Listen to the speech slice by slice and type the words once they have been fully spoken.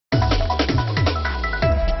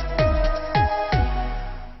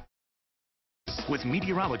with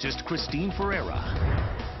meteorologist Christine Ferreira.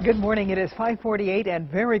 Good morning. It is 5:48 and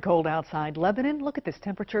very cold outside Lebanon. Look at this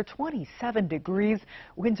temperature, 27 degrees.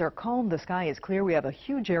 Winds are calm. The sky is clear. We have a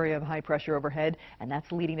huge area of high pressure overhead, and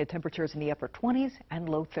that's leading to temperatures in the upper 20s and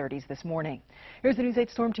low 30s this morning. Here's the News 8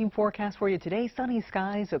 Storm Team forecast for you today. Sunny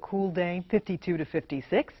skies, a cool day, 52 to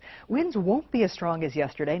 56. Winds won't be as strong as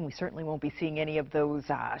yesterday, and we certainly won't be seeing any of those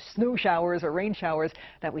snow showers or rain showers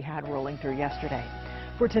that we had rolling through yesterday.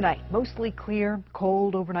 For tonight, mostly clear,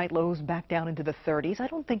 cold overnight lows back down into the 30s. I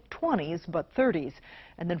don't think 20s, but 30s.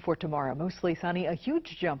 And then for tomorrow, mostly sunny, a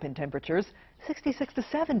huge jump in temperatures, 66 to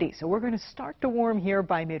 70. So we're going to start to warm here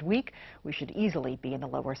by midweek. We should easily be in the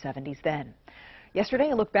lower 70s then. Yesterday,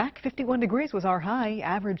 a look back, 51 degrees was our high,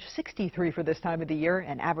 average 63 for this time of the year,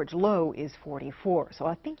 and average low is 44. So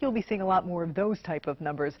I think you'll be seeing a lot more of those type of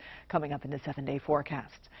numbers coming up in the 7-day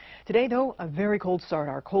forecast. Today, though, a very cold start,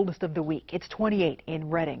 our coldest of the week. It's 28 in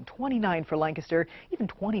Reading, 29 for Lancaster, even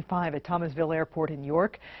 25 at Thomasville Airport in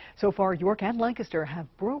York. So far, York and Lancaster have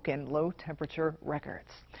broken low temperature records.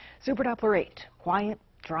 Super Doppler 8, quiet,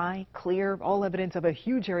 dry, clear, all evidence of a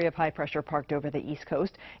huge area of high pressure parked over the east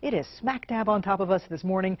coast. It is smack dab on top of us this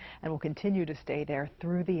morning and will continue to stay there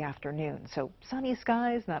through the afternoon. So sunny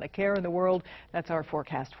skies, not a care in the world. That's our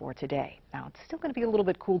forecast for today. Now, it's still going to be a little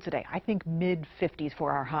bit cool today. I think mid-50s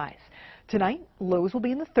for our highs. Tonight, lows will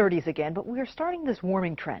be in the 30s again, but we are starting this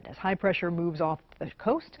warming trend as high pressure moves off the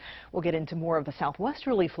coast. We'll get into more of the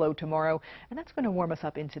southwesterly flow tomorrow, and that's going to warm us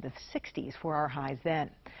up into the 60s for our highs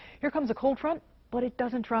then. Here comes a cold front, but it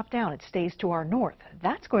doesn't drop down. It stays to our north.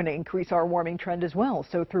 That's going to increase our warming trend as well.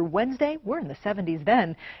 So through Wednesday, we're in the 70s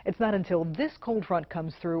then. It's not until this cold front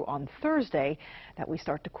comes through on Thursday that we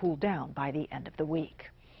start to cool down by the end of the week.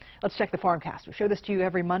 Let's check the forecast. We show this to you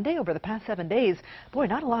every Monday. Over the past 7 days, boy,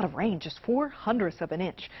 not a lot of rain, just 0.04 of an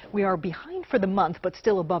inch. We are behind for the month, but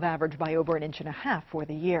still above average by over 1.5 inches for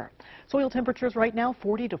the year. Soil temperatures right now,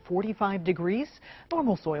 40 to 45 degrees,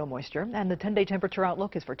 normal soil moisture, and the 10-day temperature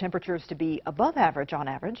outlook is for temperatures to be above average on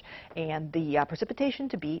average and the precipitation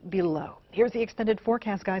to be below. Here's the extended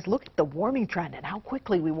forecast, guys. Look at the warming trend and how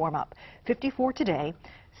quickly we warm up. 54 today,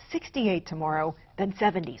 68 tomorrow, then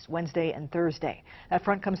 70s Wednesday and Thursday. That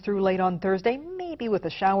front comes through late on Thursday, maybe with a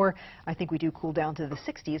shower. I think we do cool down to the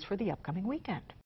 60s for the upcoming weekend.